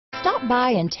Stop by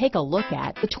and take a look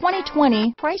at the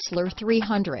 2020 Chrysler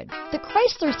 300. The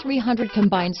Chrysler 300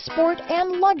 combines sport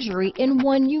and luxury in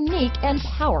one unique and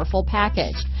powerful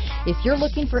package. If you're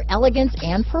looking for elegance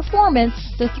and performance,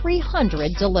 the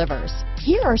 300 delivers.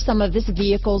 Here are some of this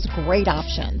vehicle's great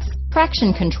options: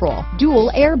 traction control,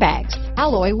 dual airbags,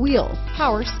 alloy wheels,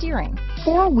 power steering,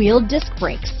 four-wheel disc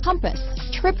brakes, compass,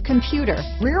 trip computer,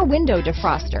 rear window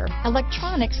defroster,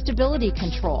 electronic stability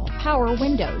control, power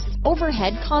windows,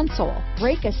 overhead console,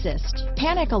 brake assist,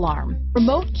 panic alarm,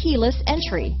 remote keyless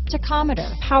entry, tachometer,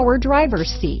 power driver's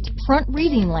seat, front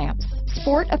reading lamps,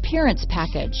 sport appearance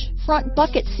package, front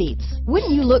bucket seats.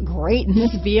 Wouldn't you look great in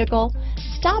this vehicle?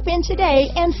 Stop in today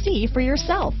and see for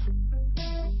yourself.